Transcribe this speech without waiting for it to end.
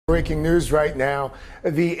Breaking news right now.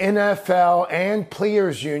 The NFL and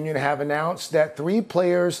Players Union have announced that 3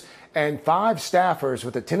 players and 5 staffers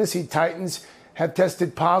with the Tennessee Titans have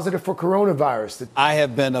tested positive for coronavirus. I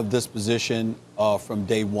have been of this position from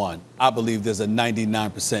day one. I believe there's a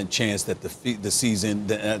 99% chance that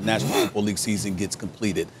the National Football League season gets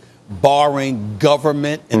completed, barring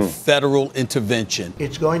government and federal intervention.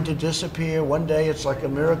 It's going to disappear. One day it's like a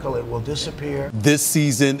miracle. It will disappear. This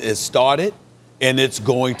season is started, and it's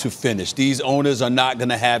going to finish. These owners are not going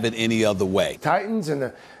to have it any other way. Titans and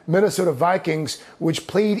the Minnesota Vikings, which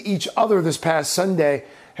played each other this past Sunday,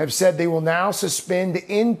 have said they will now suspend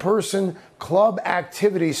in-person club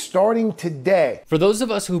activity starting today. For those of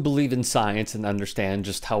us who believe in science and understand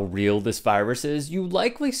just how real this virus is, you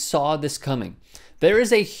likely saw this coming. There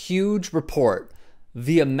is a huge report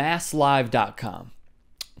via masslive.com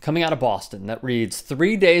coming out of Boston that reads,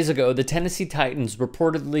 3 days ago, the Tennessee Titans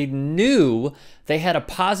reportedly knew they had a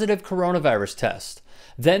positive coronavirus test.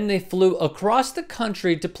 Then they flew across the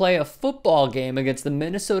country to play a football game against the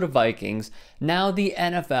Minnesota Vikings. Now the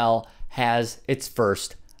NFL has its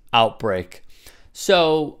first outbreak.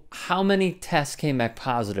 So how many tests came back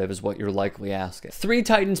positive is what you're likely asking. 3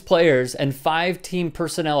 Titans players and 5 team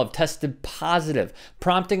personnel have tested positive,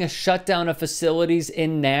 prompting a shutdown of facilities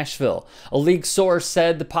in Nashville. A league source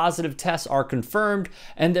said the positive tests are confirmed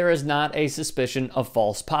and there is not a suspicion of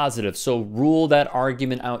false positives. So rule that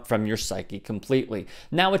argument out from your psyche completely.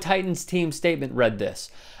 Now a Titans team statement read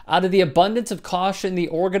this. Out of the abundance of caution, the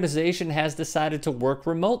organization has decided to work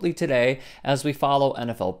remotely today as we follow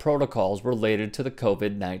NFL protocols related to the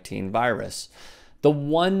COVID-19 virus. The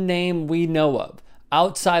one name we know of,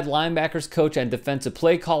 outside linebackers coach and defensive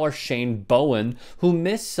play caller Shane Bowen, who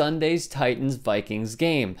missed Sunday's Titans-Vikings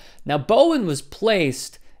game. Now, Bowen was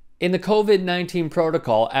placed in the COVID-19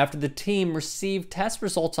 protocol after the team received test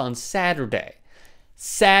results on Saturday,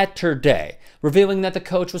 revealing that the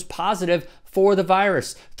coach was positive for the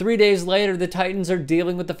virus. 3 days later, the Titans are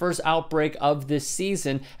dealing with the first outbreak of this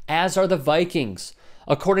season, as are the Vikings.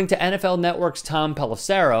 According to NFL Network's Tom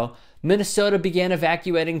Pelissero, Minnesota began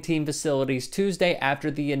evacuating team facilities Tuesday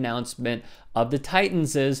after the announcement of the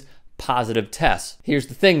Titans' positive tests. Here's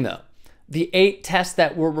the thing, though. The 8 tests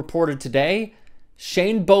that were reported today,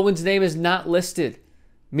 Shane Bowen's name is not listed,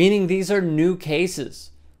 meaning these are new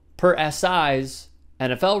cases, per SI's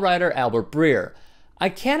NFL writer Albert Breer. I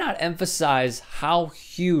cannot emphasize how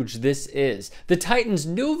huge this is. The Titans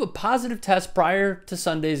knew of a positive test prior to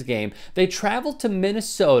Sunday's game. They traveled to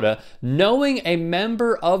Minnesota knowing a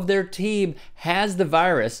member of their team has the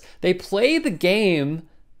virus. They play the game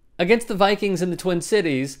against the Vikings in the Twin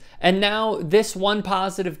Cities, and now this one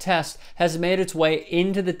positive test has made its way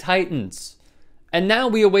into the Titans. And now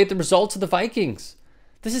we await the results of the Vikings.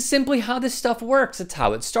 This is simply how this stuff works. It's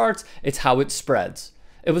how it starts. It's how it spreads.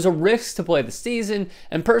 It was a risk to play the season,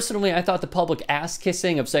 and personally, I thought the public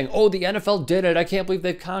ass-kissing of saying, oh, the NFL did it, I can't believe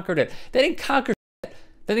they've conquered it. They didn't conquer shit.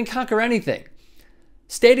 They didn't conquer anything.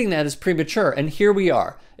 Stating that is premature, and here we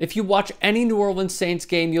are. If you watch any New Orleans Saints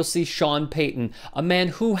game, you'll see Sean Payton, a man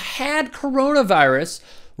who had coronavirus,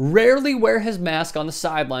 rarely wear his mask on the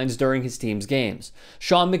sidelines during his team's games.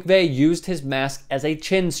 Sean McVay used his mask as a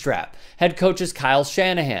chin strap. Head coaches Kyle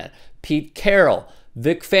Shanahan, Pete Carroll,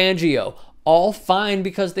 Vic Fangio, all fine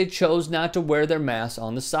because they chose not to wear their masks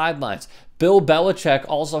on the sidelines. Bill Belichick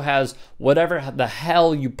also has whatever the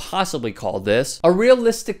hell you possibly call this. A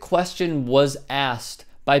realistic question was asked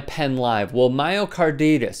by Penn Live. Will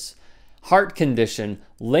myocarditis, heart condition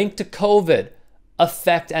linked to COVID,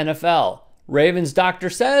 affect NFL? Ravens doctor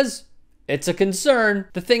says it's a concern.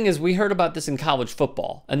 The thing is, we heard about this in college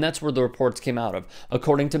football, and that's where the reports came out of.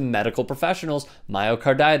 According to medical professionals,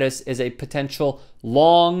 myocarditis is a potential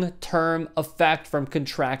long-term effect from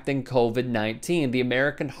contracting COVID-19. The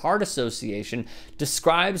American Heart Association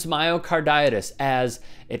describes myocarditis as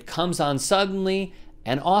it comes on suddenly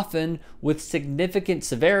and often with significant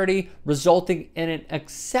severity, resulting in an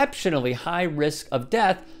exceptionally high risk of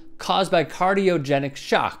death caused by cardiogenic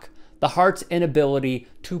shock, the heart's inability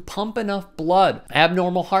to pump enough blood,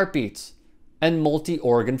 abnormal heartbeats, and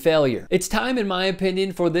multi-organ failure. It's time, in my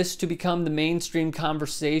opinion, for this to become the mainstream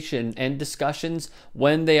conversation and discussions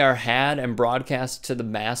when they are had and broadcast to the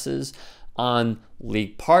masses on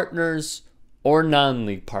league partners or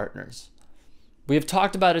non-league partners. We have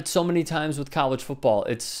talked about it so many times with college football.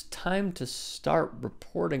 It's time to start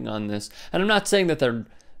reporting on this. And I'm not saying that they're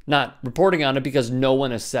not reporting on it because no one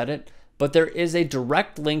has said it, but there is a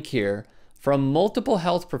direct link here from multiple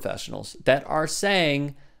health professionals that are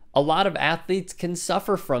saying a lot of athletes can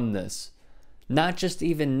suffer from this, not just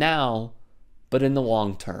even now, but in the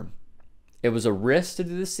long term. It was a risk to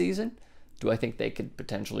do this season. Do I think they could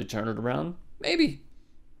potentially turn it around? Maybe.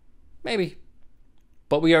 Maybe.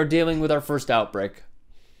 But we are dealing with our first outbreak.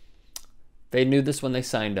 They knew this when they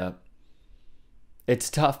signed up. It's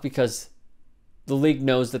tough because the league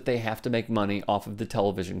knows that they have to make money off of the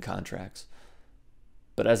television contracts.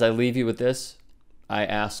 But as I leave you with this, I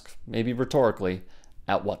ask, maybe rhetorically,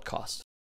 at what cost?